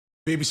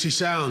BBC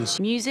Sounds.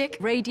 Music,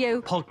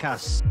 radio,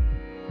 Podcasts.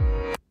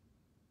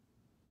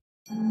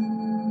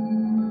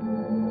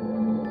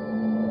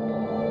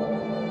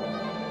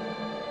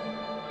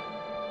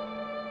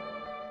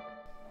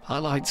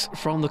 Highlights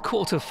from the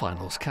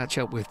quarter-finals catch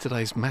up with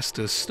today's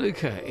Masters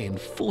snooker in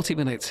 40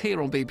 minutes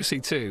here on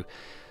BBC Two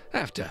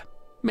after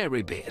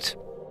Mary Beard.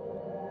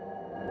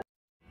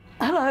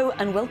 Hello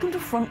and welcome to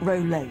Front Row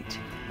Late.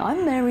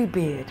 I'm Mary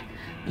Beard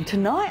and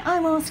tonight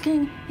I'm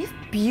asking if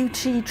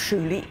beauty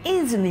truly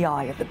is in the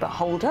eye of the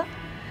beholder.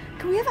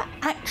 Can we ever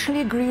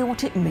actually agree on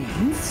what it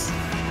means?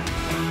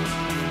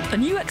 A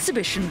new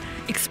exhibition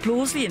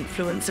explores the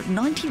influence of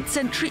 19th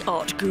century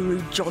art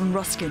guru John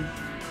Ruskin.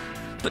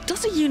 But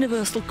does a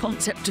universal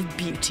concept of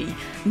beauty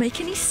make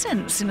any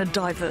sense in a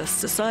diverse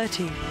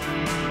society?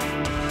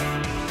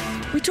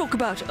 We talk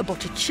about a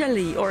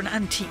Botticelli or an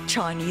antique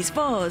Chinese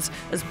vase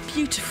as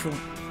beautiful.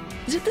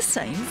 Is it the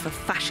same for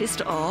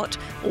fascist art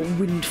or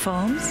wind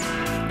farms?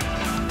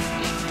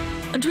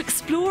 And to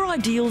explore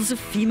ideals of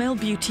female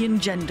beauty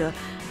and gender,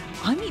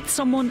 I meet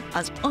someone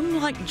as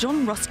unlike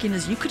John Ruskin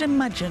as you could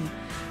imagine,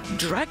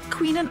 drag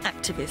queen and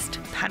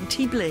activist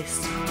Panty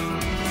Bliss.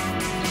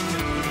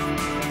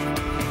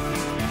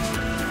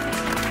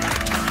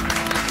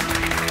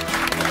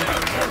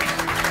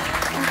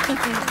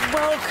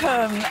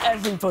 Welcome,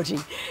 everybody.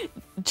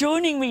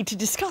 Joining me to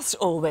discuss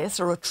all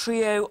this are a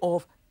trio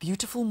of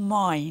beautiful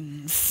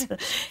minds.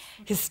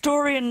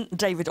 Historian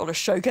David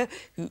Olusoga,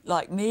 who,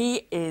 like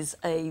me, is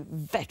a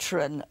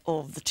veteran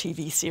of the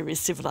TV series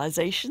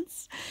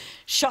Civilizations.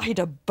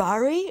 Shahidha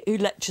Bari, who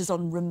lectures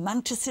on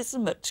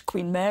romanticism at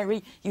Queen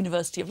Mary,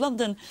 University of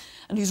London,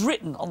 and who's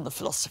written on the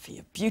philosophy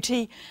of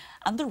beauty.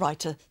 And the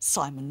writer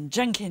Simon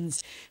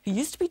Jenkins, who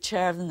used to be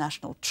chair of the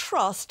National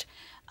Trust,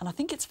 and I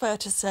think it's fair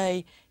to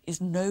say is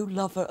no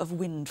lover of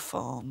wind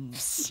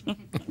farms.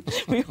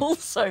 We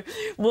also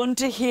want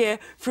to hear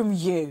from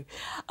you.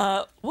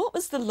 What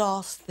was the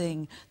last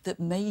thing that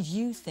made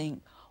you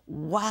think,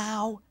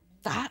 wow,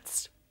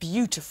 that's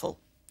beautiful?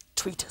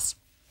 Tweet us.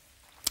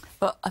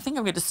 But I think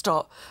I'm going to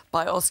start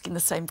by asking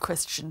the same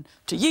question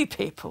to you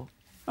people,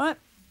 right?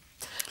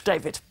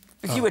 David,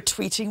 if you were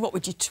tweeting, what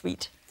would you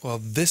tweet? Well,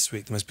 this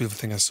week, the most beautiful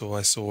thing I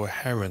saw a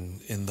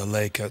heron in the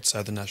lake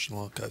outside the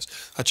National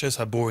Archives. That shows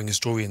how boring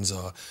historians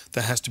are.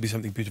 There has to be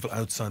something beautiful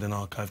outside an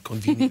archive,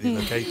 conveniently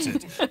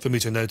located, for me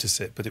to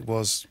notice it, but it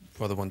was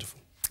rather wonderful.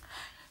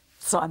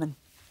 Simon?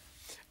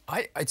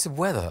 It's the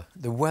weather.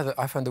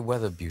 I found the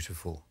weather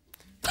beautiful.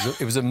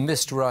 It was a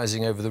mist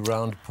rising over the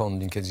round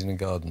pond in Kensington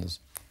Gardens,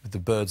 with the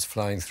birds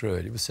flying through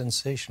it. It was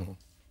sensational.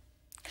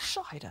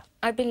 Shahidha?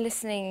 I've been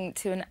listening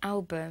to an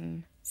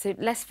album, so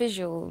less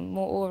visual,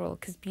 more oral,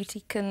 because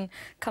beauty can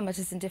come at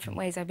us in different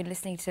ways. I've been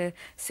listening to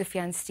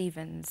Sufjan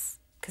Stevens,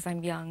 because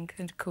I'm young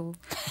and cool.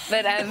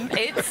 But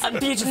it's... and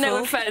beautiful.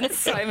 No offence,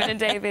 Simon and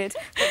David.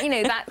 But, you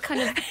know, that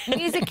kind of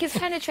music is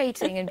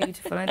penetrating and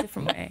beautiful in a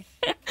different way.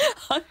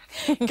 I'm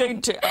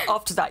going to...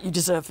 after that, you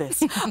deserve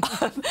this.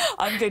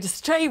 I'm going to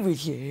stay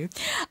with you.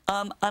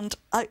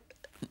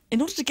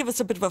 In order to give us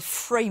a bit of a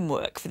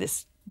framework for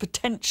this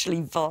potentially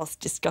vast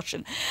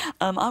discussion,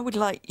 I would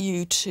like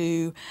you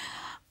to...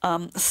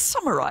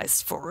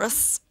 summarise for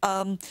us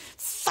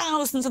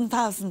thousands and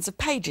thousands of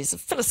pages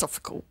of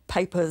philosophical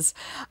papers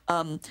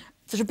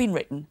that have been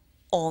written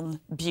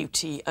on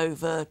beauty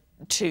over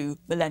 2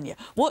 millennia.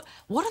 What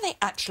are they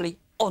actually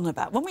on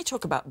about? When we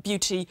talk about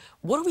beauty,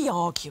 what are we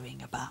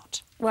arguing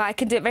about? Well, I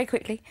can do it very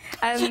quickly.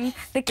 I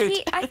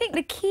think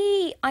the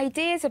key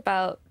ideas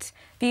about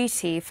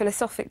beauty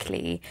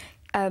philosophically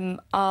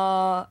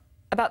are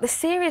about the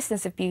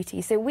seriousness of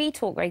beauty. So we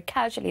talk very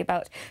casually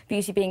about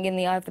beauty being in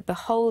the eye of the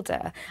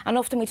beholder, and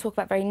often we talk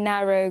about very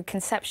narrow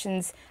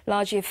conceptions,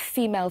 largely of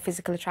female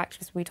physical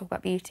attractiveness when we talk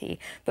about beauty.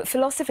 But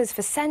philosophers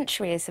for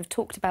centuries have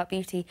talked about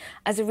beauty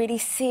as a really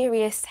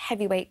serious,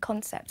 heavyweight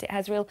concept. It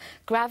has real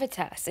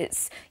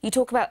gravitas. You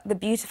talk about the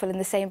beautiful in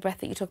the same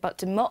breath that you talk about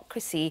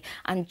democracy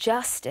and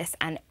justice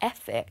and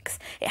ethics.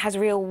 It has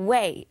real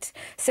weight.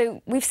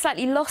 So we've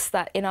slightly lost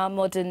that in our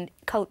modern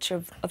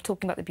culture of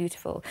talking about the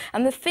beautiful.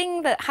 And the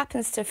thing that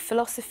happens to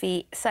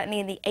philosophy,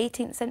 certainly in the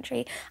 18th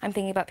century, I'm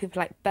thinking about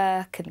people like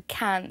Burke and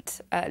Kant,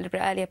 a little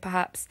bit earlier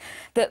perhaps,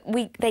 that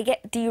they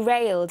get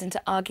derailed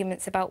into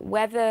arguments about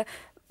whether,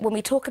 when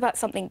we talk about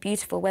something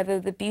beautiful, whether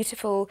the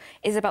beautiful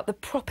is about the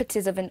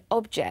properties of an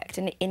object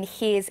and in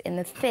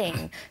the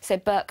thing. So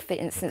Burke, for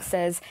instance,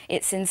 says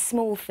it's in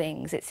small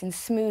things, it's in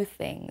smooth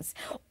things,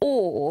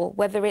 or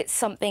whether it's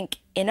something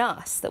in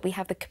us that we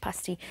have the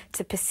capacity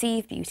to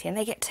perceive beauty, and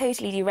they get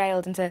totally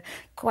derailed into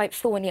quite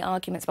thorny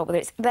arguments about whether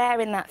it's there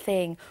in that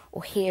thing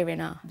or here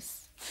in us.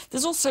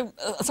 There's also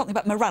something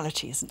about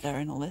morality, isn't there,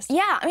 in all this?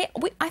 Yeah, I mean,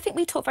 I think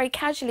we talk very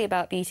casually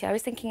about beauty. I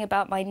was thinking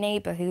about my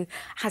neighbour who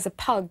has a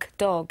pug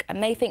dog,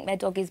 and they think their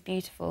dog is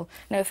beautiful.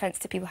 No offence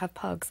to people who have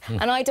pugs.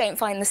 And I don't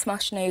find the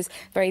smush nose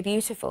very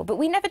beautiful. But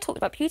we never talked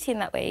about beauty in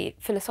that way,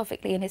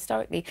 philosophically and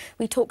historically.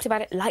 We talked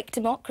about it like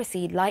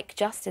democracy, like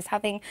justice,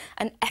 having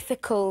an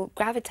ethical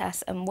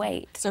gravitas and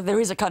weight. So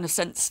there is a kind of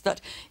sense that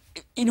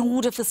in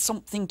order for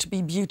something to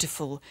be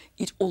beautiful,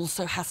 it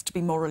also has to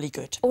be morally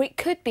good. Or it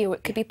could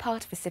be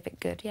part of a civic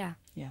good, yeah.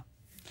 Yeah.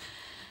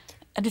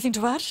 Anything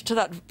to add to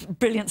that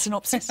brilliant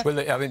synopsis? Well,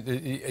 I mean,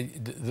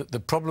 the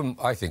problem,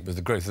 I think, was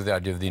the growth of the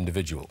idea of the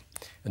individual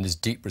and this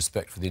deep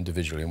respect for the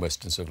individual in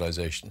Western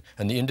civilization.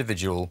 And the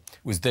individual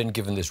was then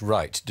given this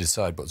right to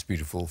decide what's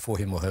beautiful for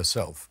him or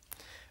herself.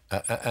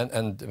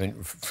 And I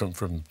mean,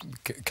 from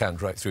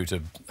Kant right through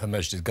to Her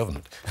Majesty's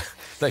government,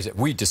 they said,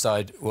 we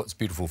decide what's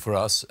beautiful for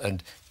us,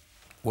 and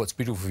what's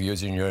beautiful for you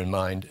is in your own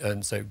mind,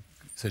 and so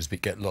to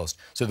speak, get lost.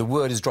 So the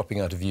word is dropping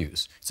out of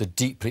use. It's a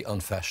deeply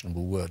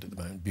unfashionable word at the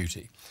moment,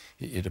 beauty.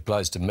 It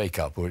applies to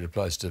makeup, or it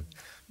applies to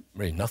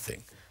really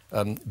nothing.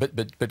 To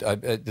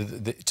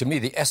me,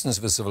 the essence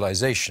of a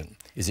civilization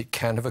is it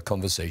can have a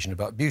conversation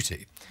about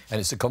beauty. And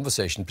it's a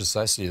conversation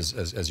precisely,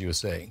 as you were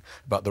saying,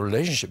 about the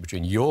relationship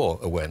between your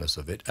awareness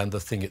of it and the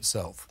thing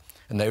itself.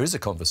 And there is a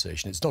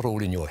conversation. It's not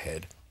all in your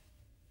head.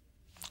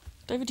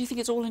 David, do you think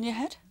it's all in your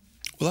head?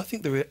 Well, I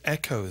think there are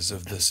echoes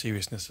of the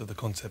seriousness of the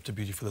concept of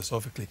beauty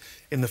philosophically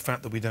in the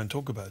fact that we don't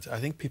talk about it. I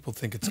think people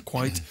think it's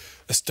quite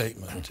a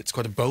statement. It's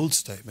quite a bold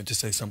statement to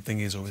say something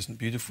is or isn't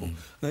beautiful. And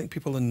I think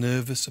people are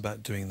nervous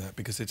about doing that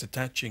because it's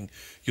attaching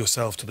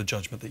yourself to the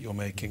judgment that you're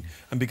making,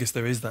 and because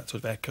there is that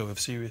sort of echo of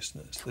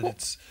seriousness,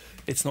 that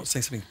it's not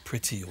saying something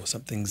pretty or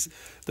something's...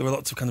 There are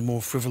lots of kind of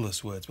more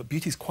frivolous words, but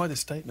beauty is quite a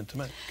statement to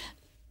make.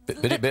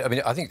 But I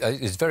mean, I think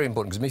it's very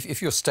important, because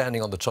if you're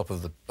standing on the top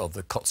of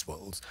the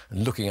Cotswolds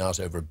and looking out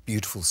over a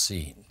beautiful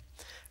scene,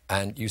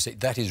 and you say,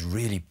 that is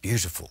really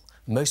beautiful,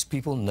 most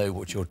people know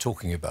what you're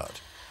talking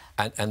about.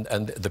 And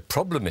the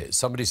problem is,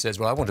 somebody says,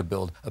 well, I want to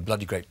build a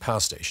bloody great power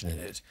station in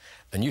it.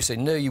 And you say,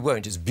 no, you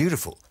won't, it's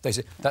beautiful. They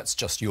say, that's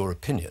just your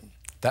opinion.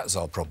 That's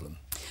our problem.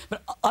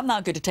 But I'm now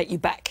going to take you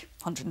back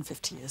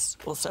 150 years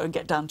or so and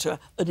get down to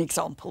an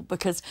example,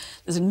 because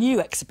there's a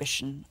new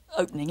exhibition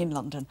opening in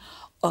London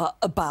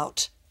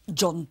about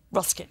John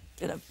Ruskin,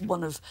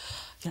 one of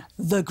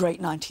the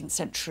great 19th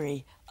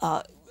century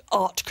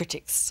art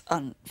critics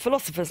and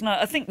philosophers. Now,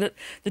 I think that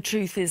the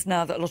truth is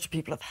now that a lot of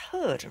people have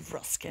heard of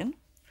Ruskin,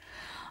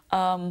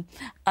 and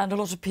a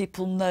lot of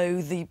people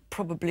know the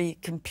probably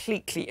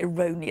completely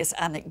erroneous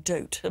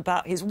anecdote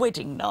about his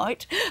wedding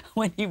night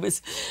when he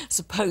was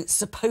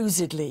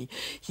supposedly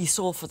he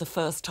saw for the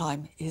first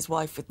time his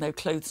wife with no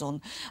clothes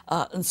on,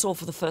 and saw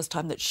for the first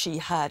time that she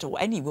had, or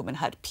any woman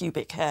had,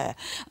 pubic hair,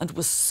 and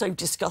was so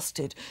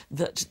disgusted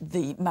that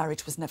the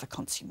marriage was never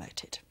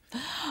consummated.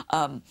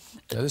 Now,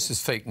 this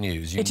is fake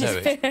news. You know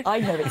it.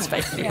 I know it's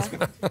fake news.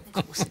 Of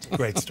course it is.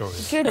 Great story.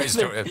 Great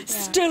story. Yeah.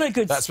 Still a good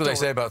story. That's what they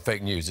say about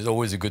fake news. It's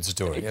always a good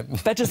story. Yeah.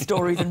 Better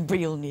story than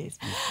real news.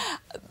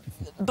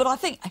 But I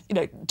think,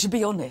 to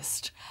be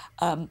honest,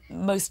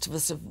 most of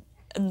us have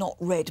not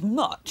read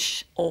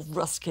much of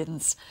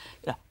Ruskin's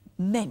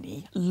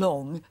many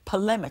long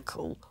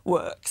polemical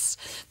works,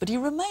 but he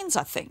remains,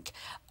 I think,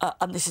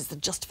 and this is the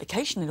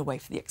justification in a way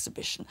for the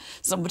exhibition,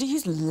 somebody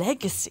whose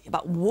legacy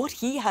about what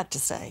he had to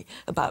say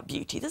about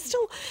beauty that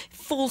still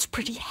falls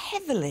pretty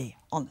heavily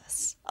on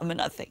us. I mean,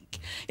 I think,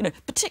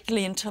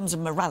 particularly in terms of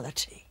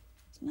morality,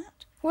 isn't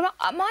it? Well,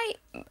 my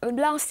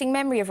lasting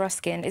memory of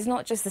Ruskin is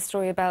not just the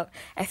story about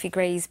Effie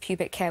Gray's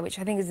pubic hair, which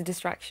I think is a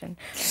distraction,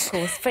 of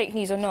course, fake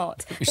news or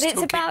not. But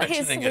it's about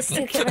his... We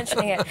still keep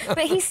mentioning it.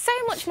 But he's so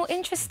much more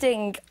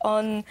interesting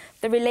on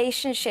the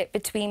relationship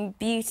between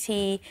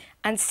beauty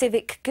and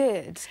civic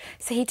good.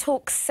 So he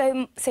talks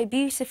so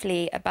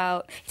beautifully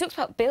about... He talks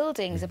about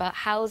buildings, about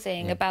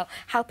housing, about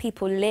how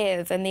people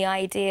live, and the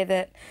idea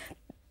that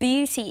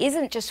beauty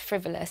isn't just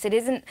frivolous. It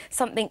isn't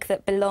something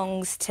that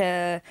belongs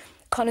to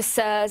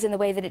connoisseurs in the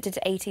way that it did to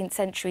 18th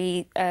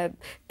century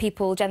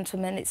people,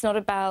 gentlemen. It's not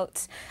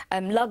about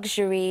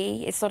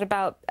luxury. It's not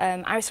about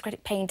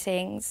aristocratic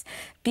paintings.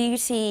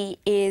 Beauty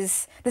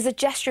is... There's a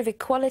gesture of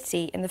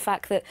equality in the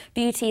fact that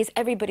beauty is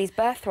everybody's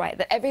birthright,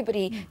 that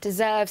everybody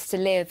deserves to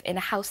live in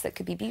a house that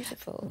could be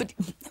beautiful. But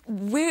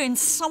we're in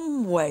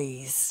some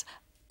ways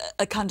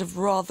a kind of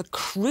rather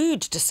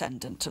crude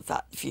descendant of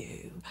that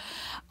view,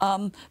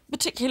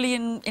 particularly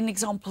in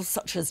examples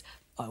such as,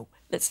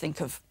 let's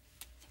think of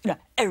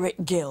Eric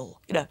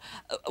Gill,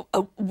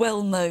 a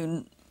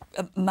well-known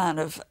man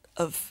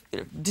of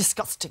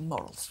disgusting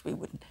morals. We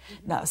wouldn't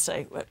now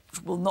say,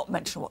 we'll not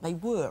mention what they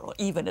were, or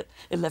even at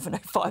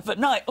 11:05 at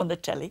night on the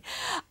telly.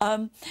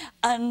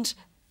 And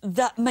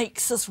that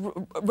makes us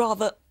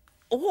rather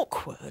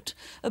awkward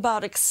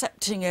about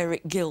accepting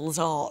Eric Gill's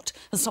art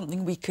as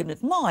something we can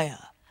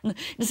admire. In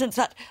a sense,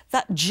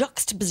 that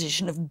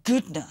juxtaposition of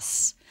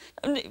goodness,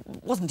 and it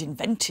wasn't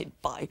invented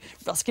by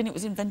Ruskin, it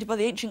was invented by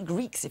the ancient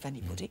Greeks, if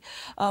anybody,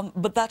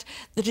 but that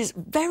is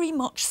very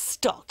much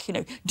stuck.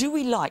 Do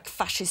we like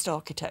fascist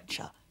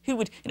architecture? Who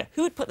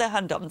would put their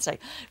hand up and say,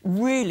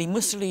 really,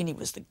 Mussolini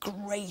was the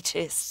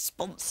greatest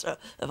sponsor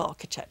of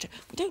architecture?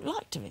 We don't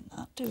like doing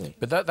that, do we?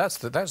 But that's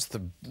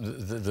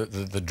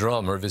the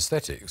drama of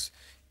aesthetics.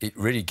 It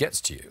really gets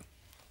to you.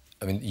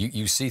 I mean,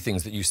 you see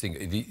things that you think,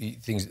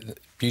 things,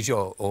 beauty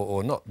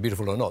or not,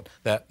 beautiful or not,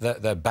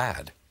 they're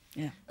bad.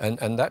 Yeah.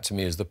 And that, to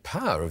me, is the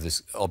power of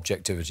this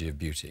objectivity of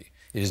beauty.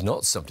 It is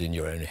not something in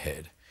your own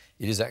head.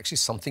 It is actually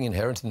something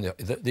inherent in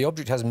the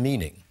object has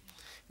meaning.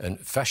 And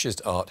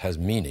fascist art has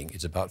meaning.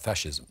 It's about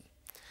fascism.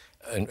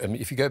 And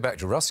if you go back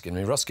to Ruskin, I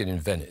mean, Ruskin in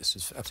Venice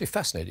is absolutely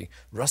fascinating.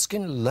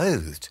 Ruskin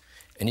loathed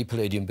any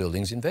Palladian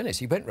buildings in Venice.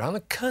 He went round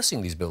and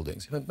cursing these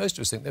buildings. Most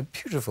of us think they're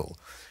beautiful.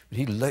 But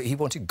he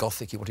wanted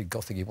Gothic, he wanted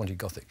Gothic, he wanted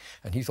Gothic.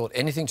 And he thought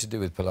anything to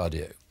do with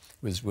Palladio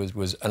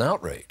was an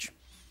outrage.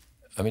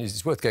 I mean,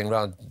 it's worth going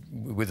round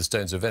with the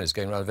stones of Venice.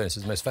 Going around Venice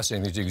is the most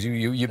fascinating thing to do,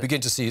 because you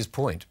begin to see his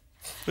point.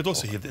 But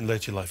also, in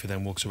later life, he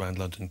then walks around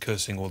London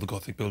cursing all the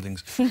Gothic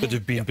buildings that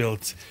have been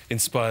built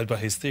inspired by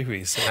his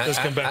theories. So it does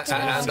come back to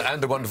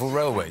and the wonderful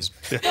railways.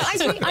 No,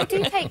 I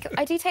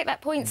do take that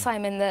point,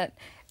 Simon, that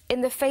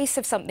in the face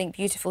of something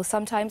beautiful,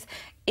 sometimes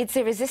it's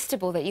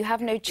irresistible, that you have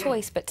no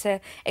choice but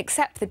to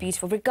accept the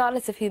beautiful,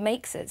 regardless of who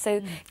makes it.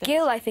 So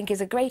Gill, I think, is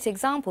a great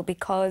example,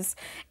 because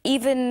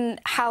even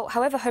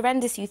however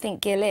horrendous you think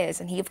Gill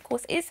is, and he, of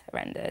course, is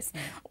horrendous,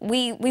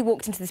 we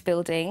walked into this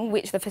building,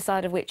 the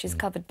facade of which is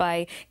covered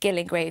by Gill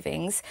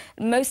engravings.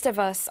 Most of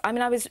us, I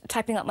mean, I was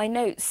typing up my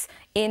notes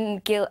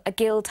in a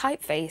Gill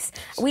typeface.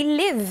 We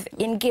live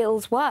in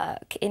Gill's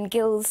work, in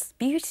Gill's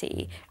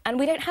beauty, and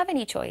we don't have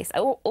any choice.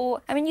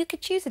 Or I mean, you could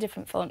choose a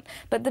different font,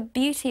 but the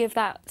beauty of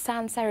that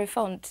sans serif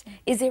font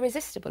is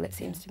irresistible, it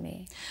seems to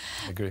me.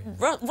 I agree.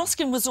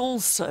 Ruskin was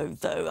also,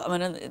 though, I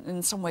mean,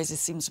 in some ways it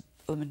seems,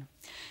 I mean,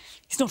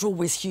 he's not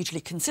always hugely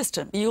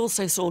consistent. He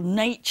also saw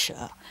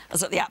nature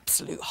as at the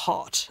absolute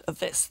heart of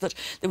this, that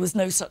there was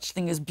no such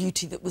thing as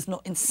beauty that was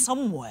not in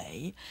some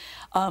way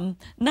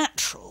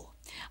natural.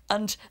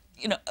 And,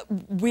 you know,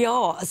 we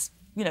are, as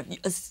you know,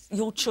 as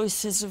your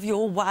choices of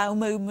your wow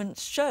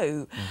moments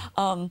show,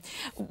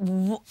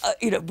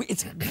 you know,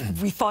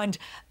 we find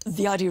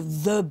the idea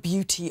of the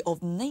beauty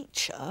of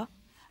nature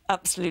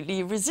absolutely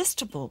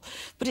irresistible.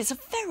 But it's a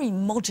very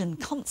modern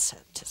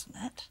concept, isn't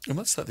it? And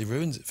that slightly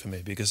ruins it for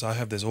me, because I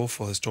have this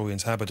awful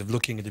historian's habit of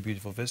looking at a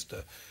beautiful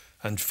vista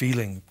and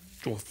feeling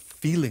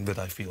that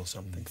I feel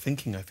something,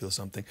 thinking I feel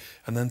something,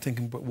 and then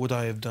thinking, what would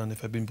I have done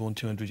if I'd been born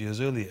 200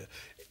 years earlier?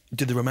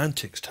 Did the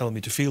Romantics tell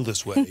me to feel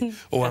this way,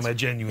 or am I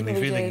genuinely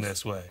feeling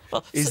this way?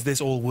 Well, is this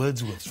all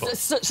Wordsworth's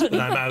fault?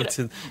 And I'm out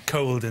in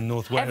cold in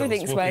North Wales.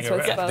 Everything's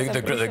Wordsworth's fault.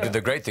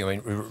 The great thing, I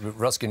mean,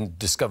 Ruskin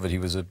discovered he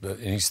was in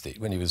aesthete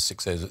when he was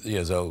 6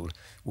 years old,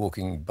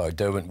 walking by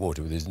Derwent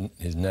Water with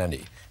his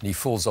nanny, and he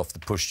falls off the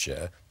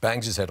pushchair,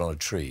 bangs his head on a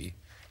tree,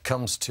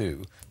 comes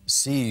to,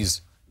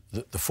 sees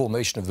the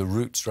formation of the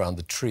roots around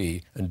the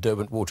tree and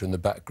Derwent Water in the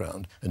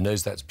background, and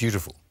knows that's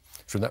beautiful.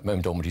 From that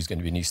moment onward, he's going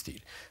to be an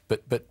aesthete.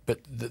 But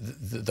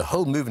the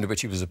whole movement of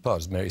which he was a part,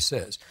 as Mary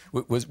says,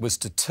 was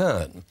to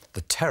turn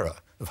the terror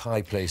of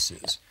high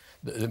places.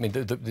 I mean,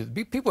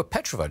 the people were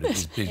petrified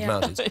of these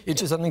mountains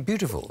into something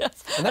beautiful.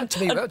 Yes. And that, to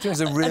me,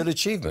 was a real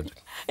achievement.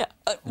 Yeah.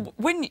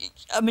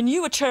 I mean,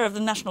 you were chair of the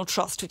National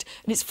Trust, and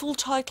its full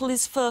title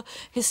is for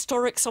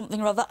historic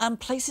something or other and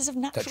places of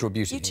natural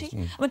beauty.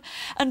 Yes. I mean,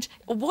 and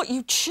what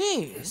you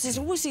choose is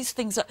always these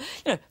things that,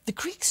 you know, the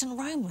Greeks and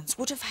Romans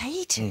would have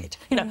hated.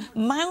 You know,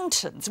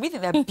 mountains. We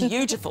think they're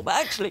beautiful, but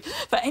actually,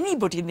 for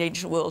anybody in the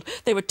ancient world,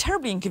 they were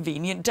terribly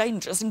inconvenient,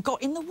 dangerous, and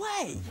got in the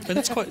way. And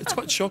it's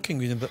quite shocking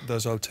reading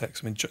those old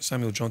texts. I mean,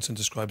 Samuel Johnson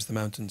describes the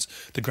mountains,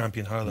 the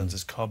Grampian Highlands,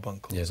 as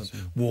carbuncles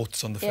and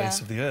warts on the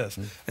face of the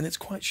earth. And it's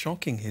quite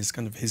shocking,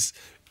 his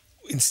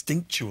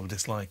instinctual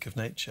dislike of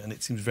nature, and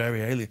it seems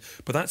very alien.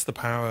 But that's the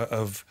power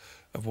of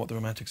what the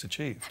Romantics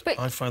achieved. But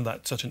I find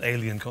that such an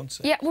alien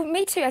concept. Yeah, well,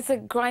 me too, as a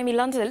grimy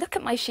Londoner. Look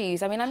at my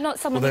shoes. I mean, I'm not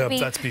someone they're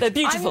beautiful.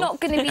 I'm not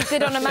going to be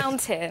good on a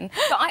mountain.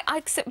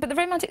 But the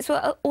Romantics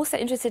were also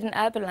interested in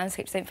urban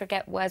landscapes. Don't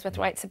forget, Wordsworth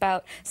writes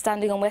about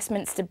standing on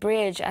Westminster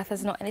Bridge.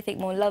 There's not anything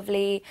more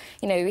lovely.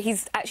 You know,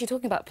 he's actually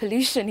talking about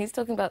pollution. He's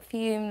talking about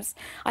fumes.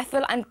 I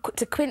feel, and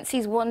to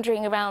Quincy's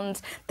wandering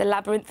around the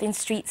labyrinthine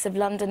streets of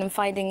London and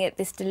finding it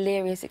this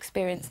delirious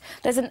experience.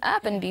 There's an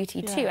urban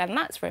beauty too, and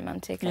that's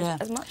romantic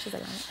as much as a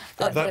land.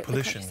 That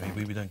pollution,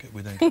 we don't get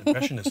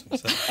impressionism.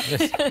 So.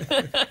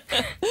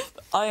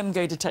 I am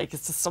going to take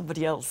us to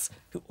somebody else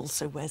who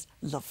also wears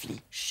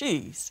lovely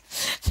shoes,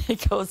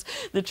 because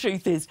the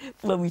truth is,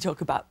 when we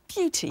talk about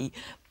beauty,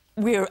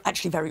 we're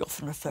actually very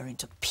often referring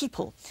to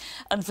people.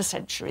 And for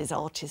centuries,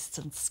 artists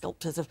and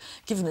sculptors have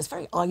given us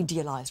very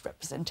idealised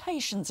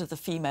representations of the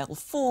female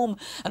form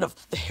and of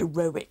the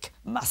heroic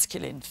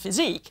masculine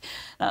physique.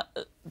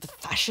 The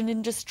fashion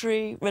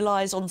industry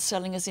relies on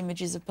selling us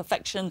images of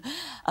perfection,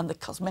 and the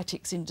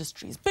cosmetics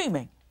industry is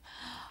booming.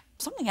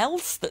 Something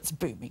else that's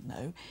booming,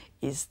 though,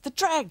 is the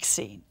drag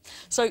scene.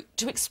 So,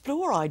 to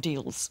explore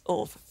ideals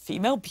of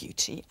female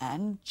beauty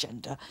and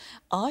gender,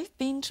 I've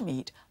been to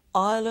meet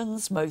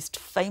Ireland's most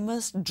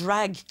famous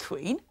drag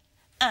queen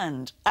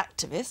and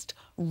activist,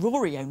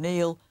 Rory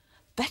O'Neill,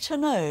 better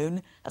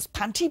known as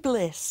Panty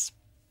Bliss.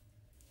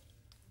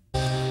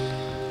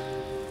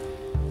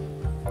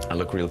 I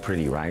look real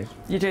pretty, right?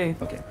 You do.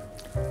 Okay.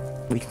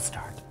 We can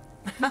start.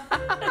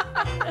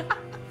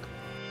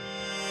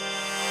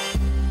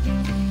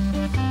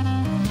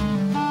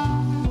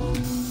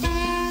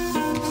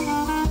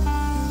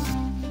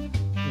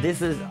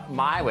 this is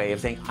my way of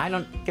saying I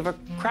don't give a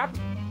crap.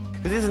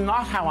 Because this is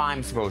not how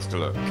I'm supposed to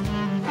look.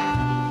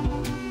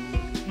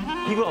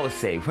 People always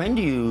say, when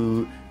do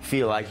you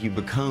feel like you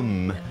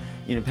become,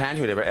 panty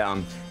or whatever?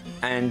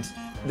 And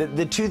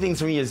the two things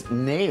for me is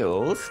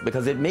nails,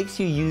 because it makes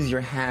you use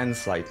your hands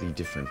slightly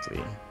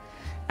differently.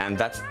 And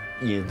that's,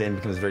 then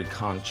becomes very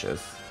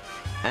conscious.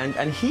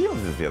 And heels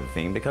is the other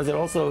thing, because it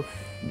also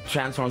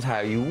transforms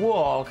how you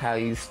walk, how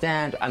you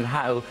stand, and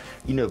how,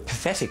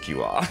 pathetic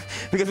you are.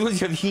 Because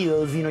once you have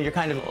heels, you're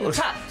kind of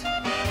trapped.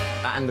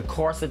 And the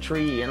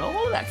corsetry and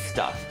all that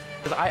stuff.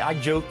 I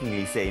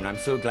jokingly say, I'm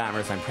so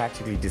glamorous, I'm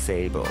practically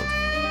disabled.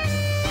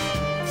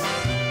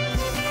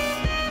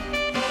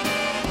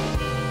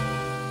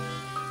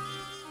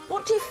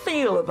 What do you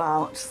feel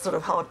about sort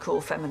of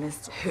hardcore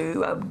feminists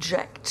who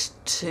object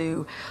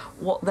to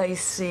what they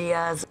see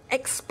as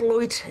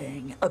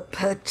exploiting a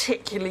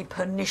particularly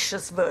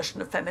pernicious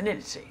version of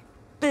femininity?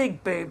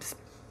 Big boobs,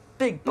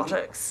 big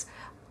buttocks,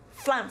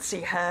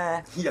 flouncy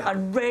hair,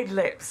 and red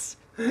lips.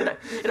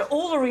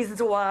 All the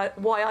reasons why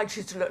I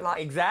choose to look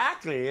like.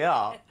 Exactly,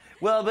 yeah.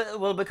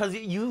 Well, because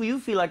you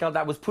feel like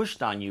that was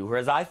pushed on you,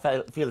 whereas I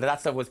feel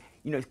that stuff was,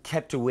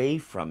 kept away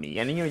from me.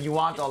 And, you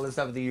want all the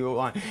stuff that you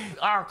want.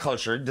 Our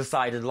culture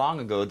decided long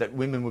ago that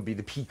women would be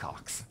the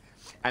peacocks.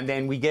 And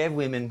then we gave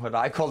women what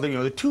I call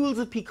the tools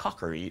of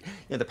peacockery.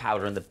 The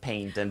powder and the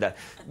paint and the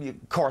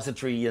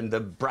corsetry and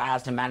the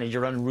bras to manage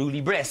your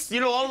unruly breasts.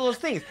 All those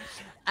things.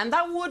 And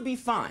that would be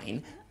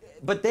fine.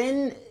 But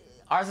then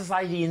our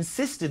society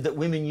insisted that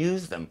women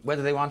use them,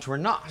 whether they want to or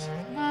not.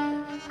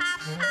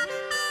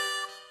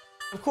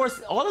 Of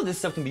course, all of this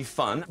stuff can be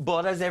fun,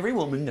 but as every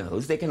woman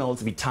knows, they can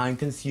also be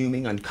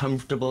time-consuming,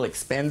 uncomfortable,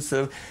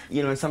 expensive,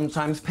 and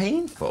sometimes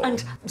painful.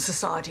 And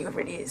society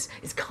really is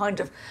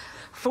kind of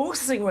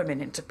forcing women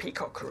into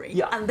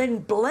peacockery and then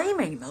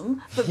blaming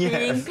them for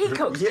being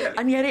peacocks. Yeah.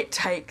 And yet it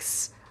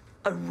takes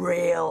a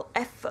real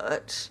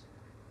effort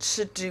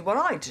to do what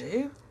I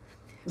do,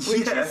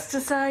 which is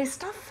to say,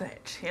 stuff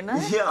it,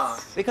 Yeah,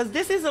 because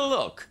this is a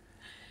look.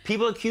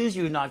 People accuse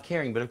you of not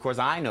caring, but of course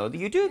I know that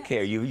you do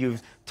care.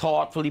 You've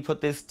thoughtfully put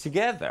this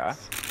together.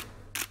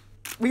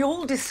 We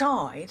all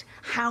decide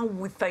how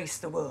we face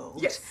the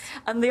world. Yes.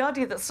 And the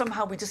idea that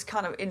somehow we just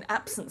kind of, in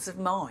absence of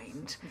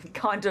mind,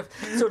 kind of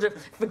sort of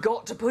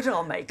forgot to put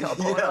our makeup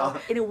on.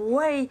 In a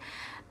way,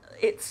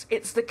 it's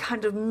the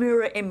kind of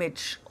mirror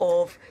image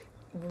of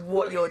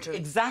what you're doing.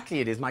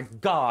 Exactly it is. My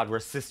God, we're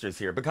sisters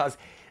here. Because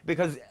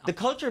the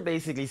culture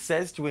basically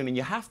says to women,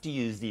 you have to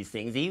use these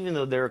things, even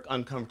though they're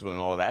uncomfortable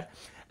and all that.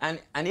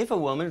 And if a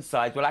woman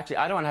decides, well, actually,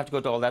 I don't want to have to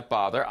go to all that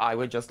bother, I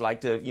would just like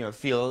to,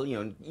 feel,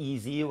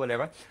 easy or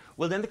whatever,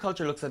 well, then the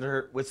culture looks at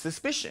her with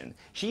suspicion.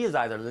 She is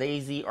either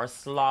lazy or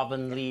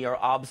slovenly or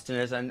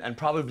obstinate and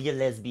probably a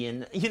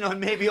lesbian, and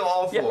maybe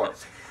all four.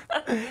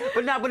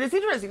 But it's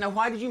interesting. Now,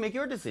 why did you make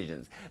your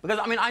decisions? Because,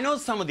 I know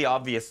some of the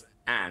obvious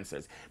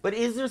answers, but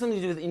is there something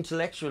to do with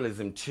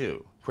intellectualism,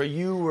 too, where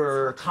you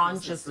were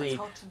consciously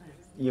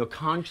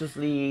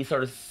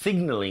sort of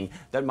signaling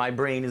that my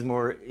brain is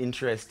more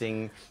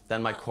interesting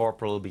than my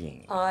corporal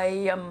being?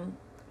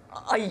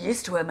 I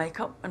used to wear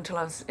makeup until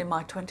I was in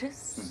my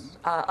 20s,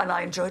 and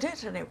I enjoyed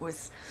it, and it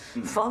was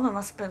fun, and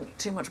I spent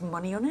too much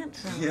money on it.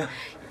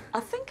 I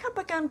think I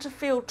began to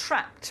feel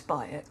trapped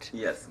by it.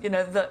 Yes.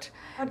 That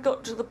I'd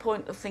got to the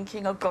point of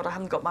thinking, oh God, I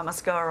haven't got my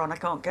mascara on, I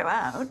can't go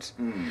out.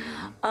 And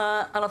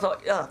I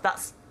thought, oh,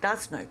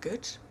 that's no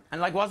good.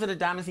 And was it a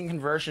Damascene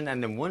conversion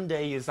and then one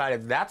day you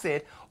decided that's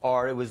it,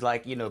 or it was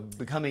like,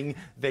 becoming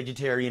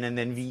vegetarian and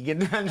then vegan?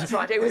 That's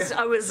right. I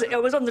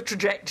was on the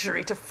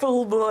trajectory to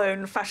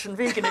full-blown fashion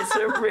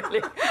veganism,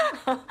 really.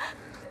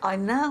 I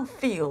now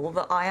feel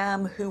that I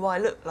am who I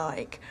look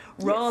like,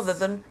 rather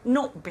than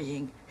not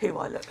being who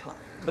I look like.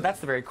 But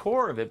that's the very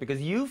core of it,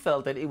 because you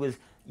felt that it was,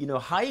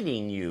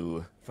 hiding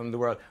you from the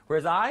world,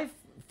 whereas I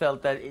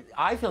felt that it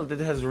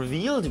has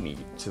revealed me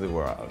to the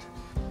world.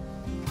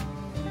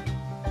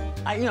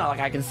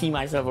 I can see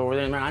myself over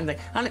there, and I'm like,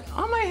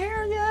 oh, my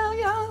hair,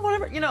 yeah,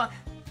 whatever,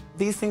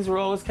 These things were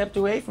always kept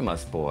away from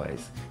us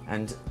boys,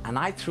 and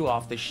I threw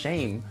off the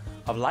shame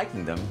of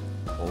liking them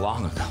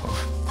long ago.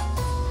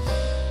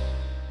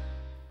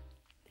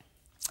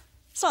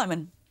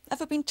 Simon,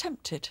 ever been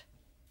tempted?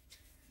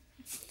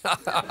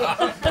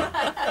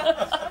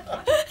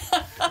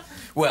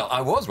 Well,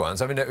 I was once.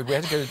 We had to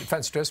go to a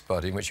fancy dress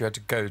party in which you had to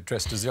go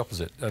dressed as the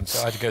opposite. So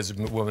I had to go as a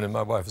woman and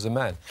my wife as a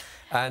man.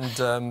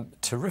 And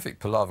terrific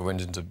palaver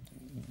went into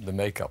the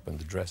makeup and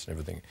the dress and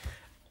everything.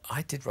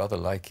 I did rather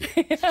like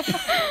it.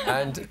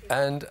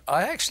 and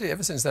I actually,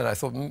 ever since then, I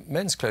thought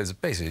men's clothes are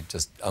basically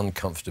just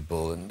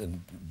uncomfortable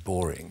and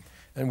boring.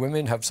 And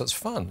women have such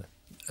fun.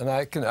 And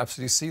I can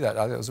absolutely see that.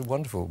 It was a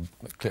wonderful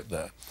clip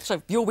there.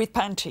 So you're with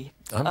Panty?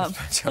 I'm with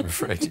Panty, I'm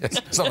afraid, yes.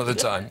 Some of the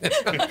time.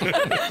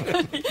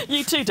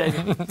 You too,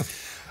 David.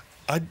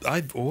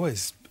 I've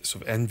always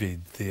sort of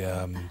envied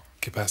the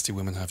capacity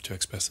women have to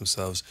express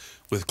themselves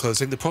with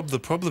clothes. I think the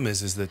problem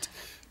is that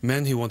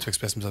men who want to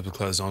express themselves with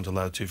clothes aren't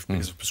allowed to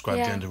because of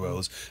prescribed gender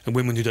roles, and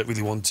women who don't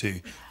really want to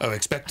are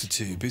expected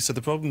to. So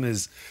the problem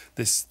is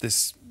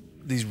this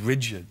these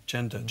rigid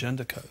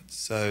gender codes.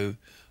 So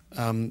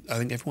I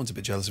think everyone's a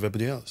bit jealous of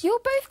everybody else. You're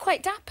both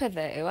quite dapper,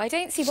 though. I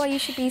don't see why you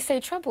should be so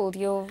troubled.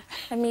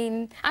 I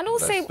mean, and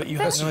also... But you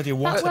have no idea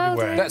what to be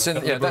wearing. That's in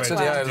the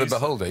eye of the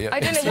beholder, yeah. I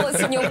don't know what's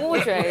in your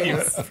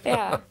wardrobes.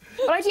 Yeah.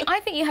 But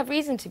I think you have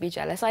reason to be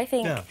jealous. I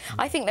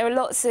think there are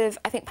lots of...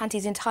 I think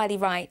Panty's entirely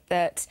right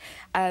that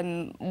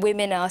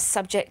women are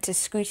subject to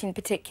scrutiny in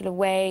particular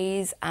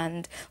ways,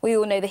 and we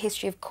all know the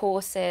history of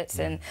corsets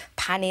and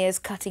panniers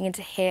cutting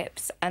into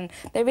hips, and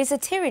there is a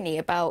tyranny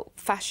about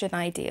fashion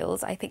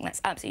ideals. I think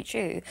that's absolutely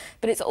true.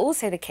 But it's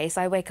also the case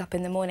I wake up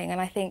in the morning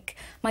and I think,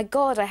 my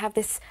God, I have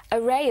this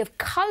array of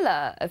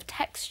colour, of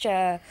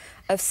texture,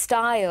 of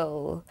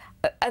style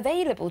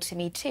available to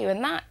me too,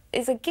 and that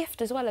is a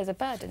gift as well as a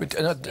burden.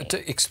 But,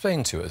 to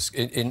explain to us,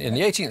 in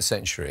the 18th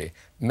century,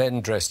 men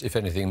dressed, if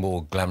anything,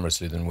 more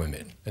glamorously than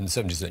women. In the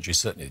 17th century,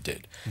 certainly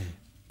did.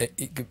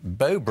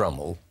 Beau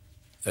Brummel,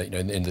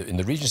 in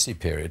the Regency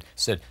period,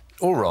 said,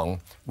 all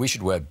wrong, we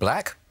should wear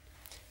black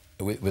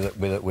with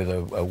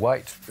a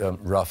white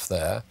ruff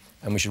there,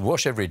 and we should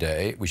wash every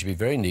day, we should be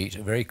very neat,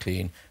 very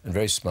clean and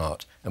very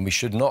smart, and we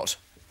should not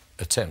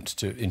attempt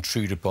to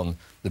intrude upon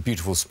the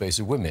beautiful space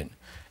of women.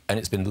 And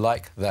it's been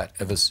like that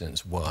ever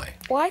since. Why?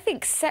 Well, I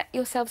think set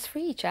yourselves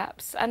free,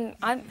 chaps. And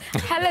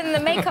Helen, the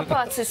makeup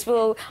artist,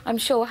 will, I'm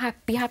sure,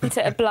 be happy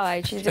to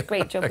oblige. She did a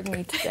great job with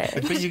me today.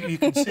 But you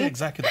can see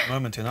exactly that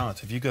moment in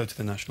art. If you go to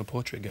the National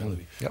Portrait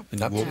Gallery and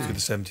you walk through the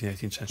 17th,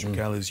 18th century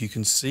galleries, you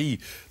can see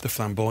the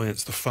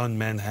flamboyance, the fun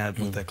men had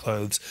with their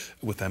clothes,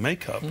 with their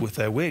makeup, with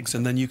their wigs.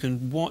 And then you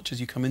can watch, as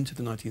you come into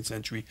the 19th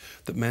century,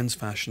 that men's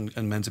fashion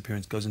and men's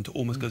appearance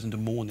almost goes into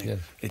mourning. Yeah.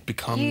 It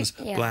becomes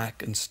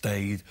black and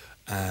staid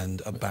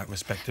and about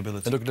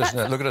respectability. And look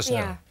at us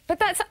now. But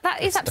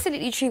that is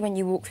absolutely true when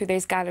you walk through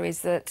those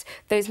galleries, that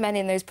those men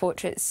in those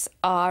portraits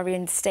are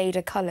in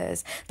staider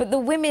colours. But the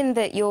women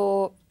that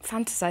you're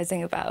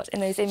fantasising about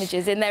in those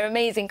images, in their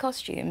amazing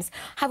costumes,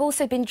 have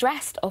also been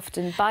dressed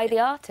often by the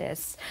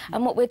artists.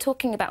 And what we're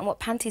talking about, and what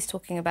Panty's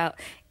talking about,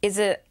 is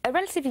a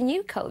relatively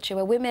new culture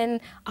where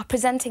women are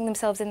presenting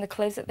themselves in the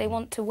clothes that they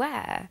want to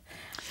wear.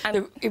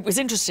 And it was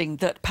interesting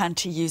that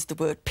Panty used the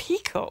word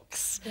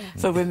peacocks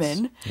for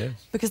women,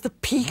 because the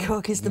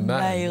peacock is the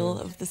male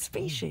of the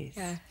species.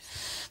 Yeah.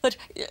 But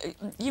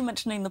you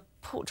mentioning the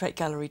portrait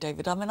gallery,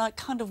 David, I mean, I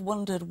kind of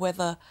wondered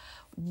whether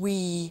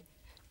we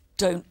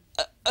don't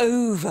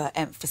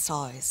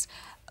over-emphasise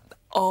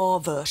our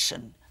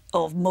version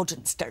of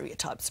modern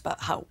stereotypes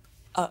about how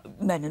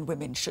men and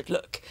women should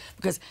look,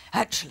 because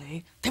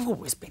actually there have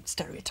always been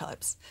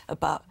stereotypes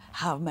about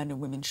how men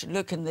and women should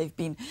look, and they've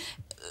been,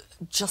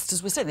 just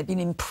as we're saying, they've been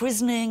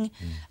imprisoning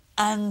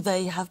and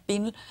they have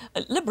been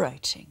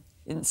liberating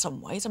in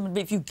some ways. I mean,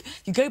 if you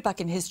go back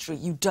in history,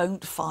 you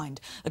don't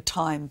find a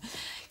time,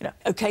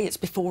 OK, it's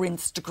before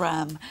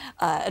Instagram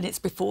and it's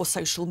before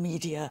social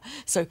media,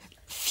 so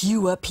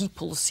fewer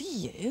people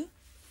see you.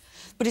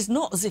 But it's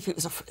not as if it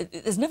was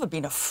there's never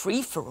been a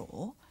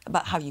free-for-all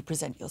about how you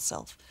present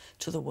yourself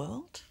to the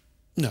world.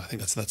 No, I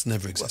think that's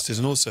never existed.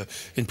 And also,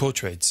 in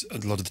portraits, a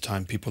lot of the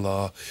time people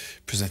are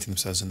presenting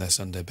themselves in their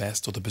Sunday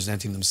best, or they're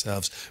presenting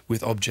themselves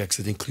with objects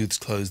that includes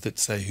clothes that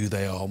say who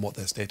they are and what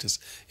their status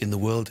in the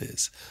world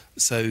is.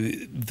 So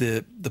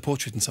the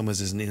portrait in some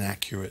ways is an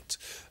inaccurate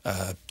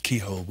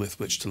keyhole with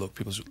which to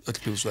look at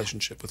people's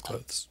relationship with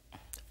clothes.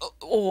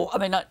 Or, I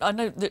mean, I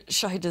know that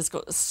Shahidha's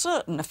got a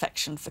certain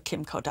affection for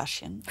Kim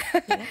Kardashian.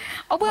 Yeah.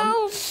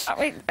 I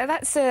mean,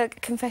 that's a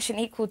confession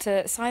equal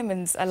to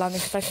Simon's alarming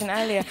confession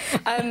earlier.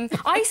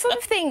 I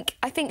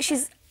think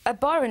she's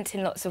abhorrent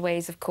in lots of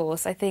ways, of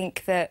course. I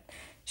think that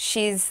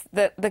she's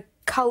the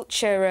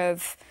culture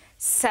of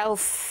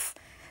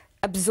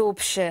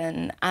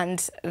self-absorption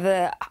and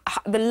the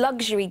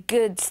luxury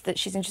goods that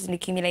she's interested in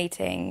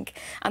accumulating,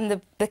 and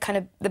the kind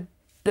of the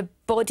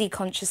body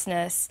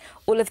consciousness,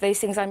 all of those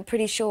things, I'm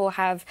pretty sure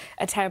have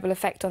a terrible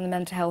effect on the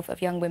mental health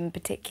of young women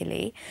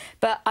particularly.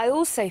 But I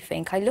also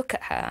think, I look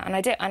at her, and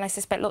I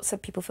suspect lots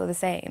of people feel the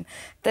same,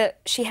 that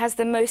she has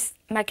the most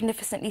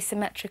magnificently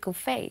symmetrical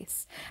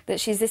face, that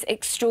she's this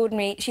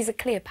extraordinary, she's a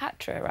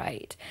Cleopatra,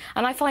 right?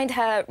 And I find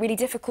her really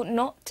difficult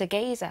not to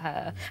gaze at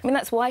her. I mean,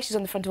 that's why she's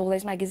on the front of all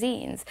those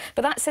magazines.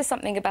 But that says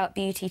something about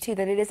beauty too,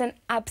 that it is an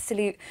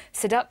absolute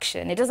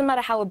seduction. It doesn't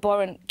matter how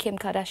abhorrent Kim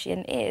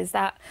Kardashian is,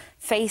 that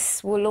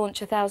face will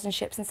launch 1,000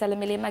 ships and sell 1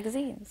 million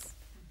magazines.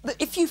 But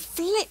if you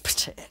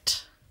flipped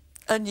it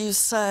and you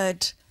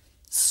said,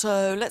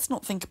 so let's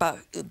not think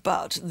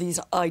about these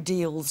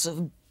ideals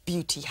of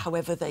beauty,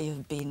 however they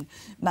have been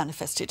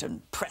manifested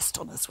and pressed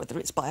on us, whether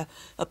it's by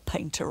a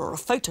painter or a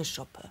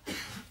photoshopper,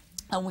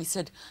 and we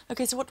said,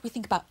 OK, so what do we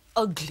think about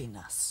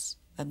ugliness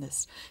and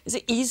this? Is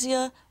it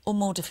easier or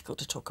more difficult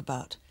to talk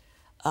about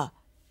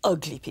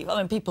ugly people? I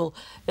mean, people,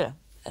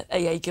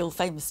 A.A. Gill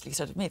famously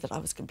said of me that I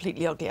was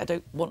completely ugly. I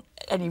don't want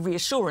any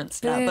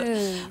reassurance now,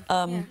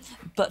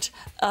 but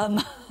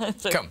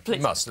so come,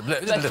 please. Must a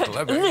little,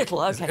 a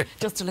little, okay,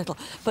 just a little.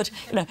 But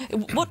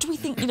what do we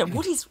think?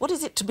 What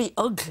is it to be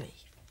ugly?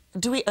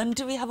 Do we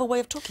have a way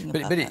of talking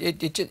about but that?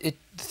 the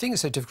thing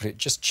is so difficult. It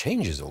just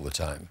changes all the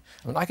time.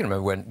 I mean, I can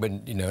remember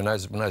when you know, when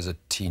I was a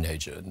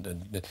teenager,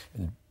 and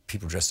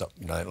people dressed up,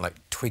 you know, like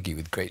Twiggy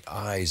with great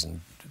eyes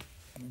and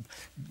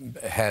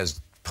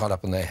hairs piled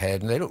up on their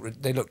head, and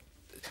they look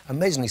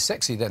amazingly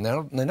sexy then.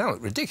 They now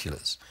look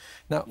ridiculous.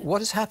 Now, what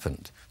has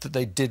happened that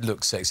they did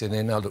look sexy and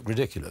they now look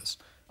ridiculous?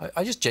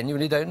 I just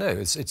genuinely don't know.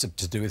 It's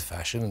to do with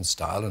fashion and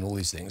style and all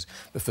these things.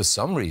 But for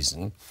some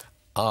reason,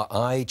 our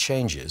eye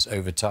changes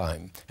over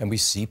time and we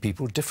see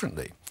people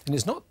differently. And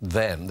it's not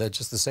them, they're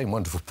just the same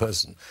wonderful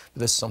person. But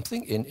there's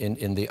something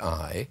in the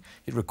eye.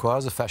 It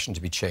requires a fashion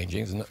to be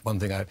changing. And one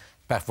thing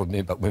baffled me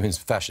about women's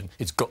fashion,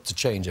 it's got to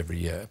change every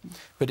year.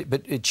 But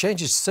it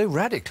changes so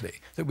radically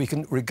that we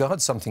can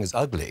regard something as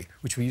ugly,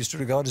 which we used to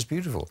regard as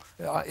beautiful.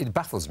 It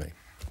baffles me.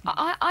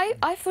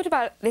 I've thought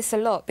about this a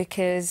lot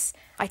because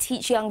I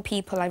teach young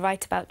people, I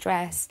write about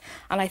dress,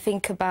 and I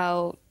think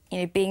about, you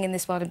know, being in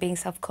this world and being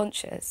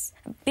self-conscious.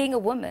 Being a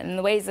woman, and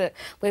the ways that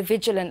we're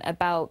vigilant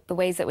about the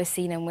ways that we're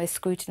seen and we're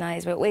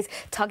scrutinised, we're always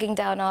tugging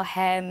down our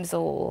hems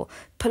or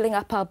pulling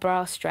up our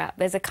bra strap.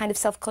 There's a kind of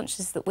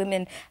self-consciousness that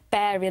women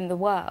bear in the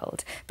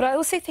world. But I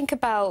also think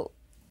about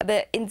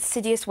the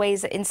insidious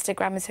ways that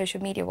Instagram and social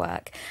media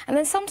work. And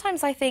then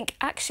sometimes I think,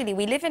 actually,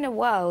 we live in a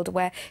world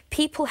where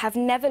people have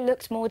never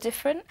looked more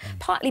different,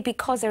 partly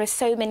because there are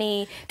so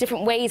many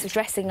different ways of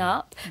dressing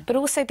up, but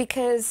also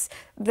because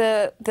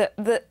the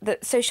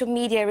social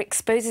media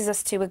exposes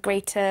us to a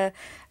greater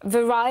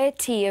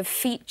variety of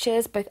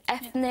features, both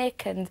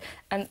ethnic and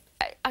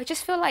I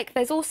just feel like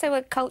there's also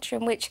a culture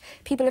in which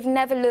people have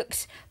never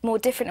looked more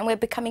different, and we're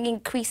becoming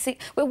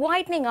we're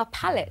widening our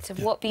palette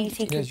of what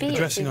beauty can be. The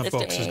dressing up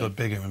box has got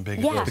bigger and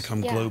bigger. Yes, It's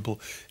become global.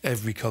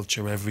 Every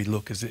culture, every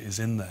look is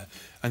in there.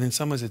 And in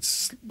some ways,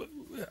 it's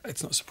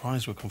not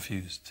surprised we're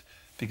confused,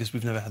 because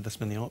we've never had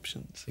this many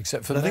options.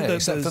 Except for men.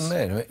 Except for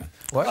men. I mean,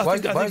 why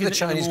is the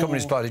Chinese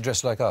Communist Party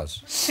dressed like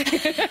us?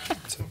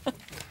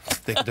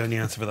 They could only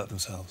answer for that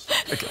themselves.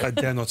 I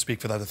dare not speak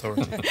for that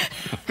authority.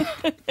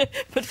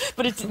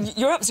 but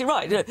you're absolutely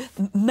right. You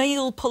know,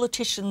 male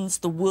politicians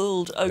the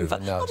world over.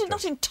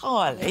 Not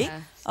entirely. Yeah.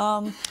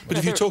 But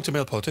if you talk to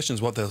male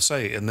politicians, what they'll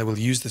say, and they will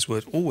use this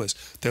word always,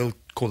 they'll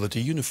call it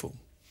a uniform.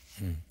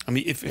 I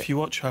mean, if you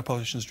watch how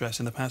politicians dress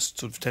in the past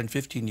sort of 10,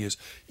 15 years,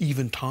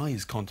 even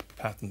ties can't be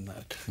patterned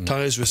now.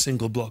 Ties are a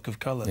single block of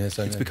colour. Yes,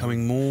 it's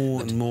becoming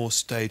more and more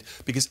staid,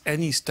 because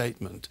any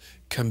statement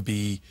can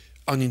be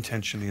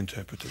unintentionally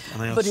interpreted,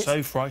 and they are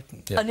so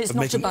frightened of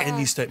making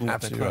any statement.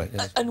 Absolutely right.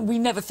 Yes. And we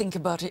never think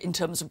about it in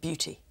terms of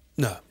beauty.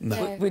 No.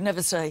 We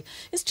never say,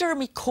 is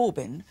Jeremy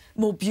Corbyn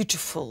more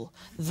beautiful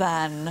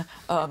than,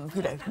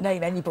 you know,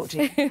 name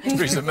anybody?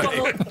 Theresa May.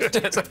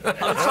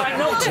 I'm trying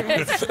not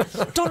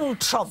to. Donald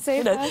Trump. So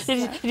you know,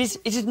 it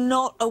is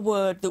not a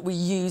word that we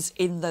use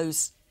in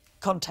those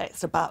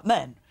contexts about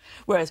men.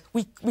 Whereas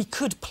we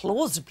could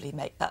plausibly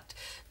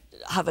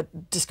have a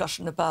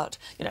discussion about,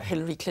 you know,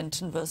 Hillary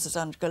Clinton versus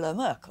Angela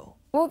Merkel.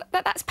 Well,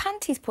 that's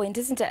Panty's point,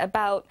 isn't it?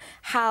 About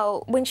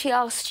how, when she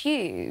asked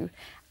you,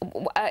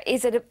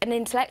 is it an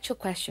intellectual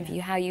question for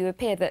you, how you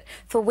appear, that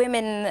for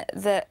women,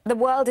 the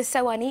world is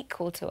so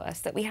unequal to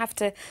us that we have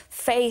to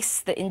face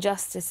the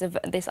injustice of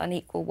this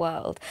unequal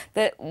world,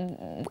 that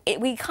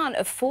we can't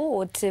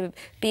afford to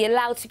be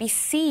allowed to be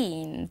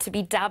seen to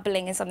be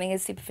dabbling in something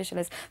as superficial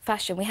as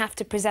fashion. We have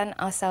to present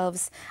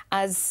ourselves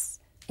as,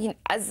 you know,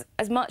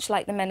 as much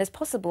like the men as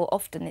possible,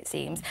 often it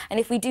seems. And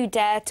if we do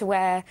dare to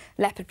wear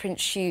leopard print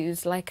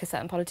shoes like a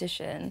certain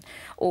politician,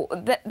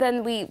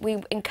 then we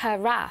incur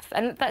wrath.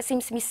 And that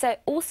seems to me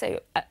also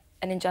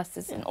an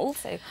injustice and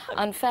also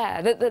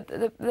unfair.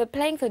 The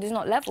playing field is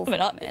not level for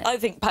women. I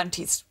think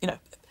Panty's, you know,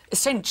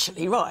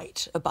 essentially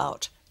right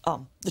about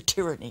the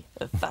tyranny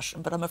of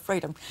fashion, but I'm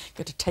afraid I'm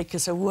going to take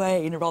us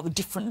away in a rather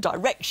different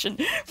direction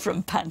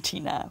from Panty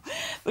now,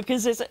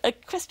 because there's a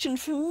question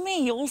for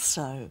me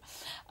also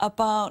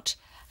about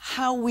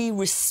how we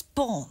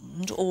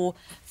respond or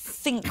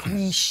think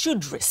we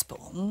should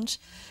respond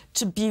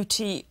to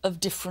beauty of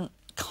different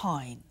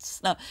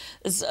kinds. Now,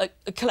 there's a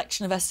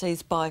collection of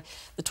essays by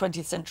the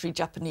 20th century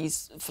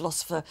Japanese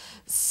philosopher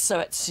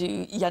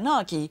Soetsu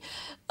Yanagi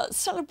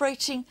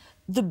celebrating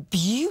the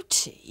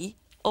beauty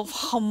of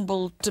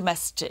humble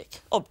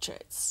domestic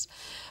objects.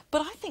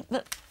 But I think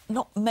that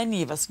not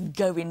many of us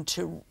go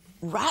into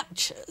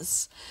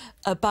raptures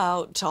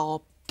about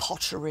our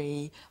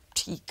pottery,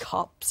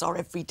 teacups, our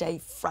everyday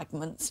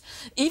fragments,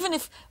 even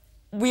if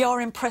we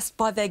are impressed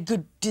by their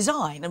good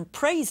design and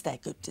praise their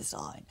good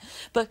design.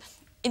 But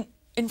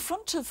in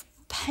front of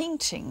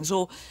paintings,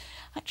 or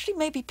actually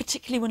maybe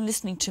particularly when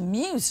listening to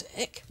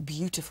music,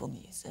 beautiful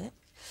music,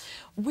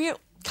 we're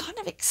kind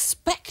of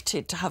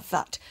expected to have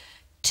that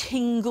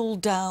tingle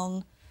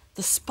down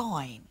the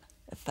spine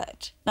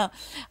effect. Now,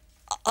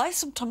 I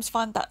sometimes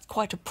find that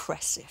quite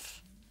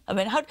oppressive. I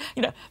mean,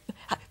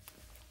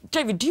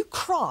 David, do you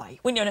cry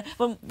when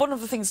when one of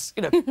the things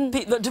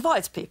that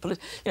divides people is,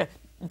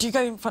 do you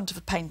go in front of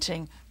a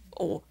painting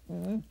or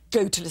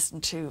go to listen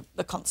to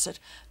a concert?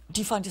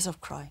 Do you find yourself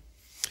crying?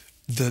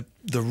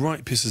 the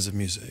right pieces of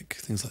music,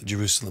 things like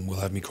Jerusalem, will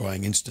have me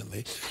crying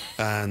instantly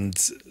and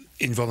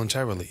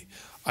involuntarily.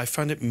 I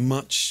find it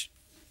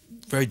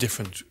very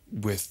different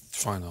with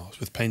fine art.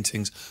 With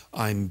paintings,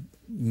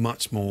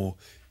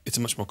 it's a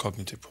much more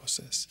cognitive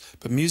process.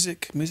 But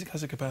music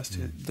has a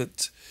capacity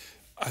that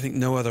I think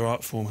no other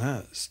art form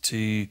has,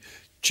 to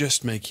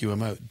just make you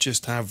emote,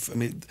 just have, I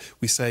mean,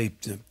 we say,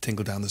 you know,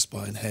 tingle down the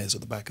spine, hairs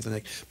at the back of the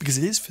neck, because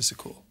it is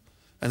physical.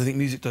 And I think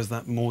music does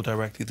that more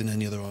directly than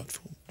any other art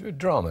form.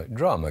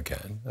 Drama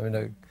can. I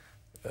mean,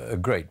 a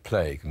great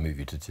play can move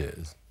you to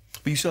tears.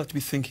 But you still have to be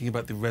thinking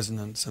about the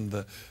resonance and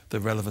the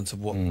relevance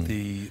of what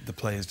the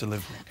play is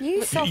delivering.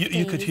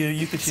 You could hear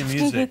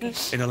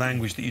music in a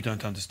language that you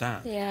don't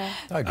understand. Yeah,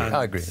 I agree. No,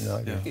 I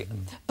agree. Yeah.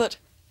 But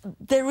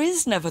there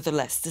is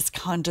nevertheless this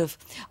kind of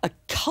a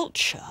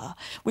culture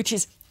which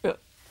is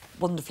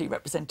wonderfully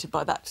represented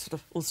by that sort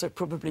of also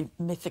probably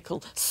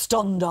mythical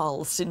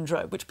Stendhal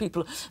syndrome, which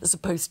people are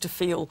supposed to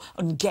feel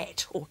and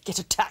get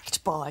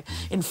attacked by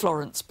in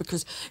Florence,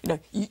 because, you know,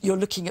 you're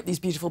looking at these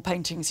beautiful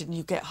paintings and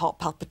you get heart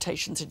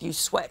palpitations and you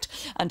sweat,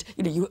 and,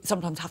 you know, you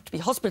sometimes have to be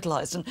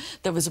hospitalised. And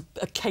there was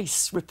a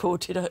case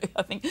reported,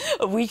 I think,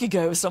 a week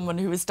ago, of someone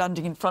who was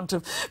standing in front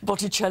of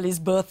Botticelli's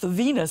Birth of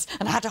Venus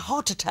and had a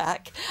heart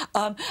attack,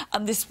 and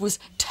this was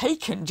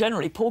taken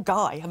generally, poor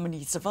guy, I mean,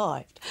 he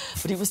survived,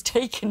 but it was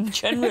taken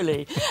generally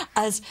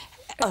as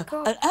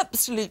an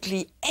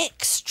absolutely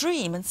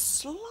extreme and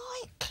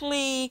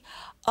slightly,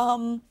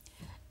 you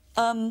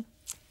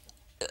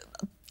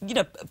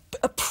know,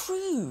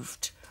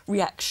 approved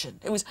reaction.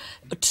 It was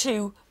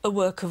to a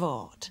work of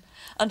art.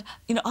 And,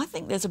 you know, I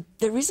think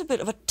there is a bit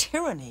of a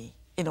tyranny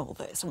in all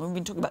this. And we've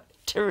been talking about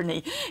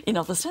tyranny in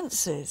other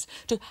senses,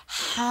 to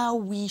how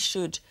we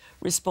should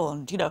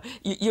respond. You know,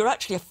 you're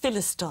actually a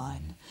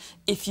Philistine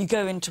if you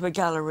go into a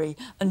gallery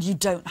and you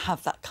don't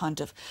have that kind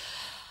of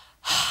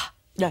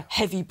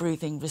heavy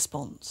breathing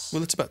response.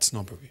 Well, it's about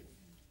snobbery.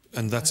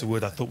 And that's a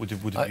word I thought would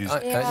have used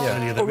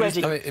yeah.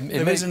 Already.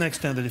 There is an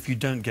extent that if you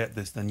don't get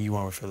this, then you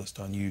are a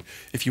Philistine.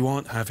 If you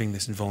aren't having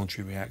this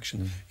involuntary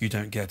reaction, you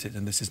don't get it,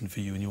 and this isn't for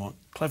you, and you aren't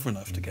clever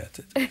enough to get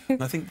it.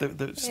 And I think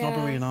that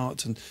snobbery in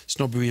art and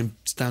snobbery in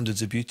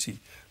standards of beauty,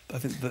 I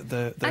think that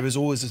there is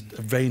always a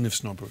vein of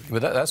snobbery.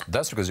 But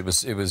that's because it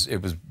was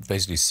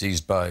basically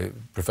seized by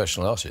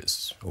professional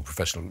artists or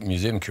professional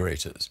museum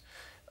curators.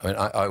 I mean,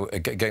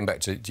 going back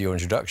to your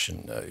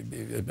introduction,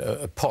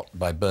 a pot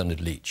by Bernard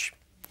Leach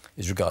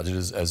is regarded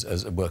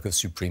as a work of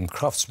supreme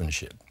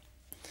craftsmanship.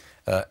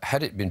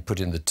 Had it been put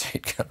in the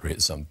Tate Gallery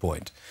at some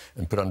point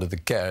and put under the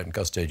care and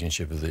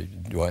custodianship of the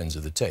doyens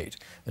of the Tate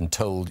and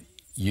told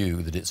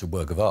you that it's a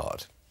work of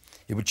art,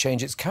 it would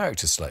change its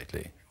character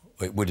slightly.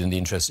 It would in the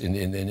interest,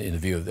 in the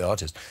view of the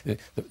artist.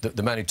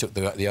 The man who took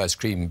the ice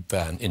cream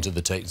van into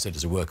the Tate and said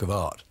it's a work of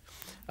art.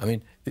 I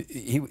mean,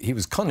 he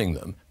was conning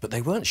them, but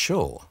they weren't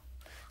sure,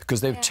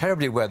 because they were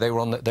terribly aware they were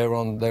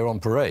on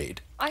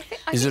parade.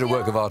 Is it a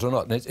work of art or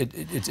not? And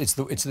it's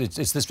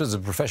this sort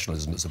of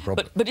professionalism that's a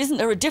problem. But isn't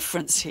there a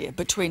difference here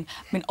between,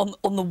 I mean,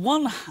 on the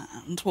one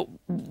hand, what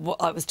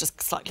I was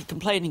just slightly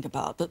complaining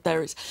about, that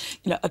there is,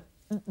 you know,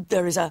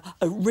 there is a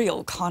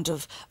real kind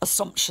of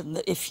assumption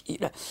that if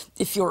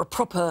you're a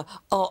proper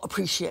art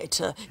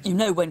appreciator, you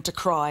know when to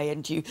cry,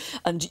 and you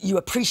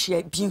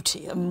appreciate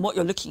beauty, and what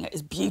you're looking at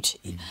is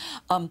beauty,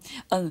 and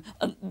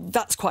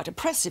that's quite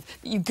oppressive.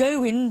 But you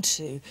go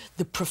into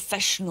the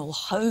professional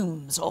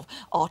homes of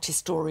art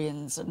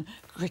historians and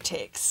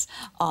critics,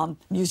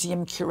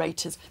 museum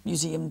curators,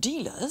 museum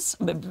dealers,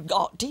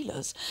 art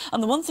dealers,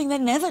 and the one thing they're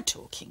never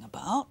talking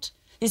about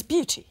is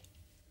beauty.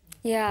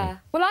 Yeah.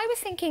 Well, I was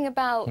thinking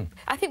about...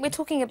 I think we're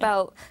talking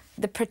about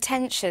the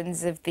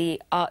pretensions of the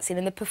art scene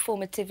and the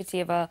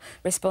performativity of our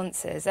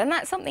responses. And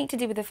that's something to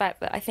do with the fact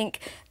that I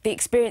think the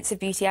experience of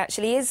beauty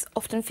actually is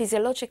often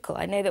physiological.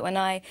 I know that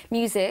when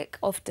music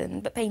often,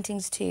 but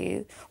paintings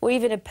too, or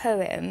even a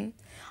poem,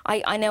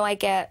 I know I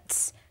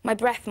get... My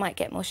breath might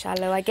get more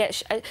shallow, I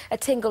get a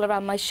tingle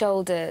around my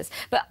shoulders.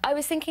 But I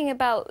was thinking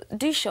about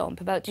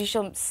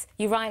Duchamp's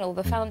urinal,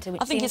 the fountain,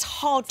 which I think it's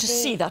hard to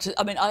see that.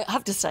 I mean, I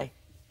have to say,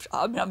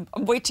 I'm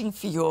waiting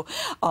for your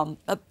a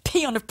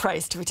paean of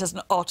praise to it as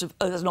an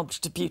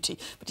object of beauty,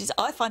 but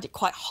I find it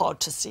quite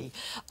hard to see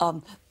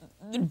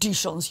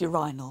Duchamp's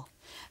urinal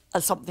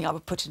as something I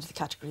would put into the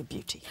category of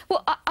beauty.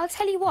 Well, I'll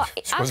tell you what...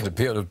 It wasn't a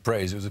paeon of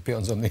praise, it was a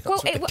paeon something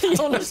else. A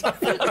paeon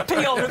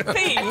of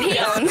P. A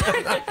paeon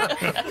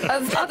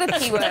of other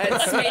P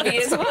words, maybe,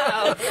 as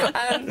well.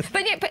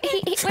 But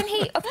when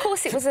he... Of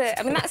course, it was a...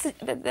 I mean, that's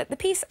the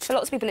piece, for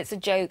lots of people, it's a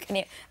joke,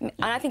 and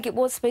I think it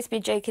was supposed to be a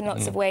joke in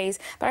lots of ways.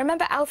 But I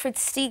remember Alfred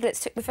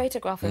Stieglitz took the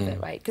photograph of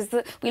it, right? Because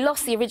we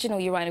lost the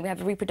original urinal, we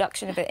have a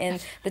reproduction of it in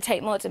the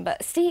Tate Modern,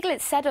 but Stieglitz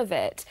said of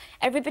it,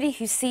 everybody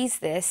who sees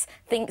this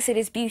thinks it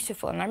is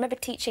beautiful. And I remember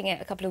teaching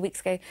it a couple of weeks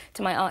ago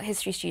to my art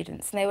history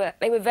students, and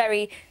they were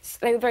very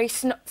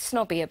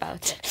snobby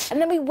about it. And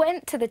then we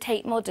went to the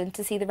Tate Modern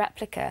to see the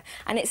replica,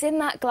 and it's in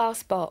that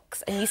glass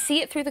box, and you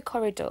see it through the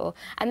corridor,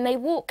 and they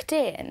walked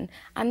in,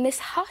 and this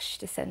hush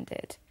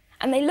descended,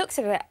 and they looked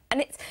at it, and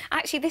it's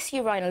actually this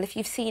urinal, if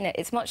you've seen it,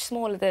 it's much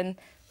smaller than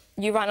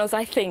urinals,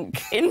 I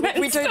think, in men's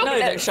We don't know,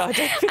 though,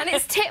 Shahidha. And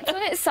it's tipped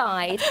on its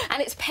side,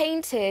 and it's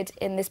painted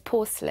in this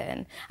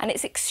porcelain, and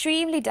it's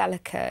extremely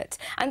delicate.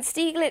 And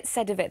Stieglitz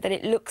said of it that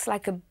it looks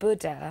like a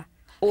Buddha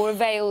or a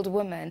veiled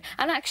woman.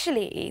 And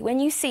actually, when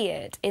you see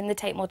it in the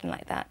Tate Modern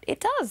like that,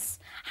 it does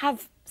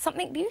have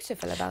something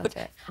beautiful about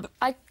it.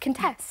 I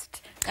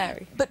contest,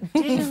 Mary. But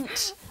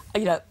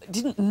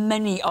didn't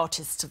many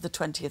artists of the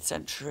 20th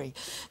century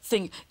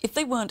think, if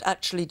they weren't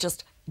actually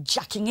just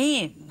jacking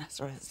in,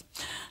 sorry,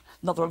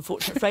 another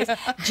unfortunate phrase,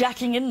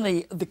 jacking in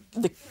the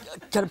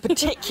kind of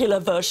particular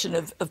version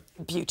of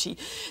beauty,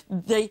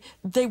 they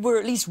were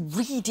at least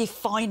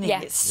redefining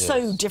it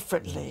so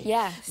differently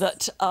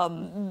that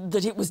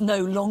that it was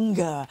no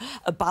longer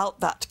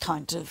about that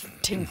kind of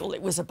tingle.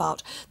 It was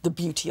about the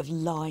beauty of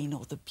line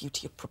or the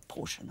beauty of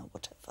proportion or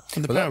whatever.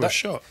 And the power of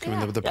shock. I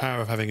mean, the power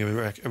of having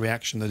a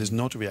reaction that is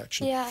not a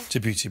reaction to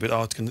beauty, but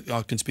art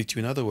can speak to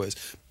you in other ways.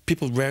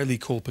 People rarely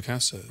call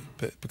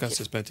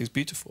Picasso's paintings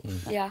beautiful.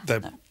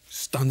 They're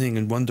stunning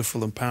and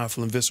wonderful and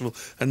powerful and visceral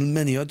and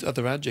many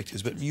other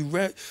adjectives, but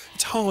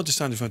it's hard to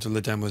stand in front of La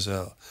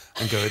Demoiselle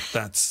and go,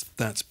 that's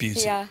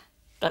beauty. Yeah.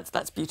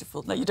 That's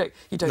beautiful. No, you don't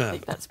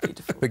think that's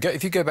beautiful. But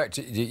if you go back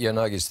to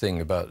Yanagi's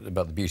thing about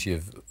the beauty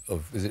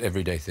of is it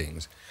everyday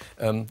things,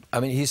 I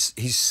mean,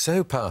 he's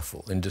so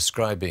powerful in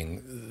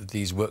describing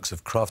these works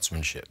of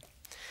craftsmanship.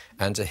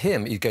 And to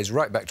him, he goes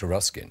right back to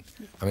Ruskin.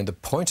 I mean, the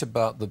point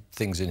about the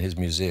things in his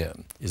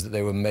museum is that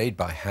they were made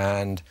by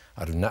hand,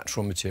 out of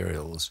natural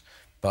materials,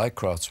 by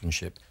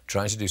craftsmanship,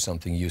 trying to do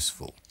something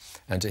useful.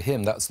 And to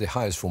him, that's the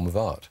highest form of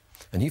art.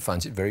 And he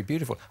finds it very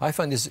beautiful. I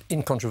find this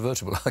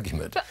incontrovertible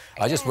argument.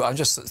 I just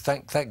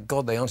thank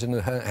God they aren't in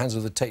the hands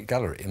of the Tate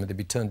Gallery. I mean, they'd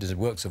be turned into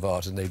works of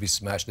art and they'd be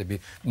smashed. They'd be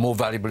more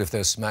valuable if they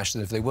were smashed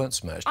than if they weren't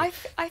smashed. I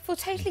feel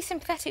totally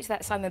sympathetic to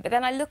that, Simon, but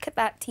then I look at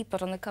that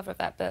teapot on the cover of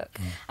that book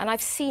and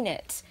I've seen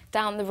it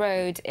down the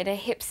road in a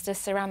hipster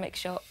ceramic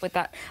shop with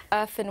that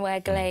earthenware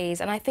glaze,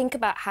 and I think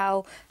about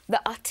how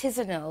the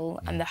artisanal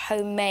and the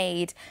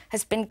homemade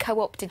has been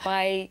co-opted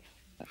by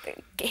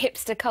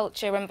hipster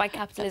culture and by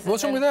capitalism.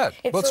 What's wrong with that?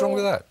 What's wrong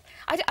with that?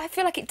 I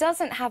feel like it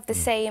doesn't have the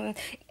same...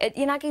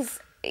 Yanagi's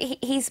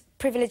he's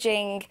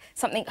privileging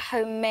something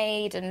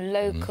homemade and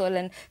local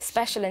and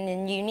special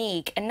and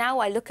unique. And now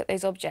I look at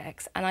those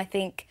objects and I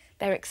think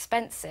they're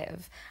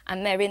expensive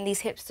and they're in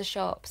these hipster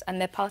shops and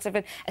they're part of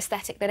an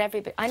aesthetic that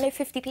everybody... I know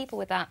 50 people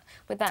with that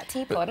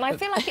teapot, and I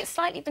feel like it's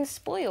slightly been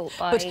spoiled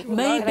by... But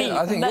maybe...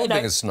 I think you're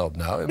being a snob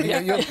now. I mean,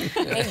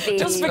 maybe.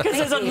 Just because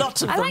there's a lot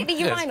of them. I like the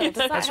urinal.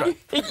 Does that help?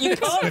 You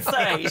can't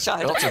say,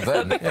 Shahidha. Lots of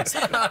them, yes.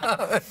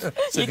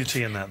 So good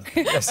tea in that.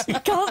 Yes.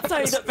 You can't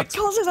say that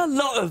because there's a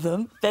lot of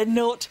them, they're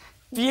not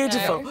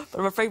beautiful. No. But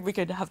I'm afraid we're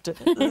going to have to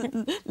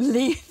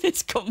leave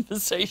this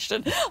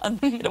conversation. And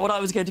what I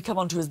was going to come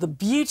on to is the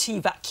beauty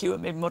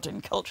vacuum in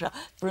modern culture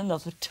for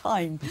another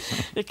time.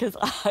 Because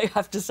I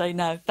have to say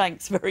now,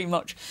 thanks very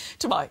much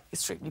to my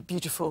extremely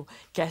beautiful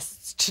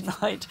guests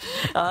tonight.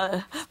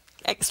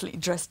 Excellently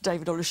dressed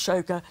David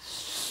Olusoga,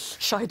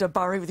 Shahidha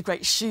Bari with the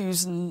great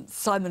shoes, and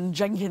Simon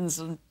Jenkins,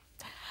 and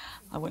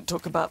I won't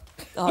talk about...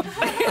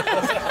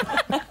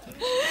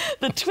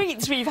 The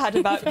tweets we've had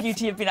about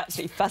beauty have been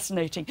absolutely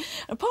fascinating.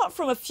 Apart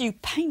from a few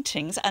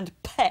paintings and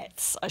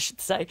pets, I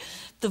should say,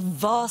 the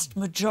vast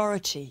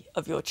majority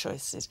of your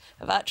choices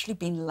have actually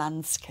been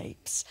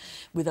landscapes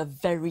with a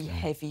very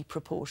heavy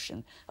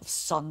proportion of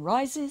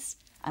sunrises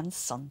and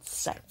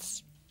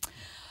sunsets.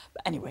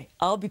 But anyway,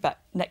 I'll be back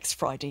next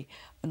Friday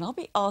and I'll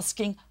be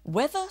asking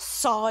whether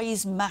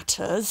size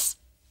matters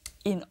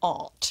in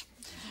art,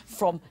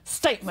 from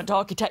statement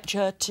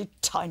architecture to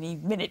tiny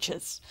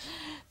miniatures.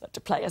 But to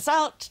play us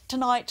out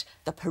tonight,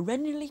 the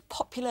perennially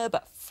popular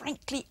but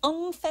frankly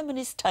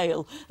unfeminist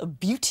tale of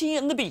Beauty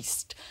and the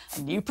Beast,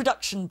 a new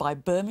production by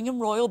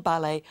Birmingham Royal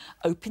Ballet,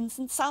 opens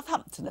in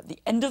Southampton at the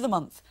end of the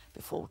month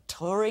before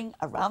touring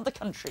around the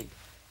country.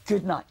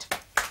 Good night.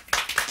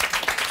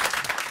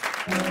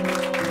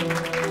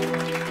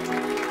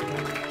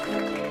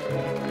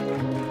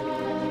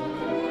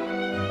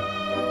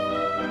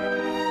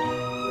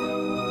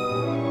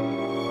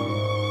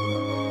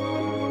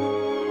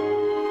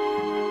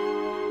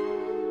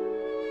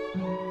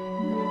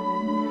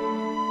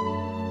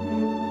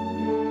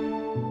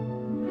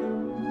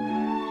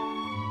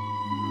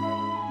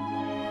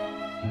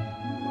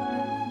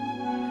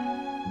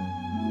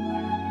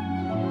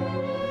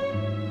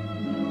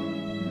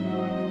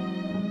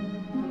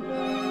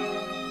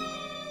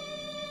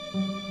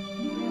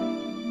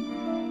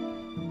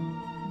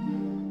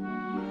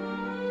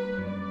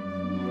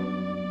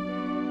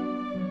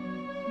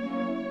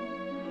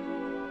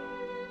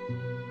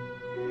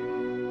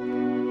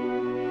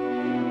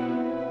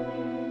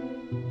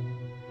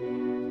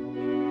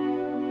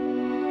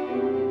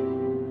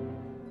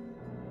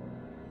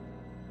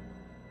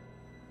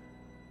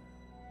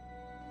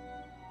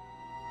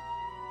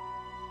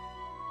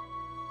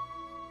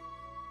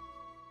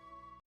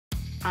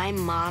 I'm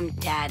Mom,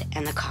 Dad,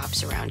 and the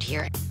cops around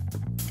here.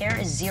 There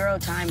is zero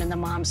time in the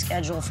mom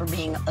schedule for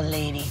being a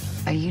lady.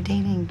 Are you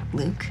dating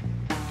Luke?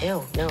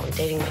 Ew, no, I'm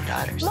dating my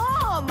daughters.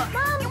 Mom!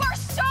 Mom, you are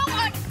so so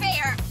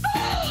unfair!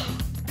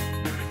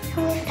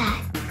 Who is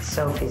that?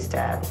 Sophie's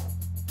dad.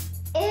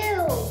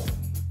 Ew!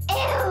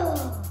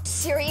 Ew!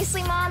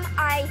 Seriously, Mom,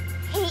 I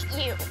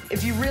hate you.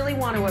 If you really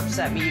want to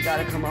upset me, you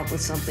gotta come up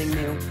with something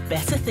new.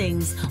 Better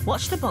Things.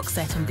 Watch the box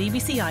set on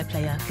BBC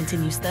iPlayer.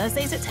 Continues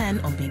Thursdays at 10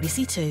 on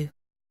BBC Two.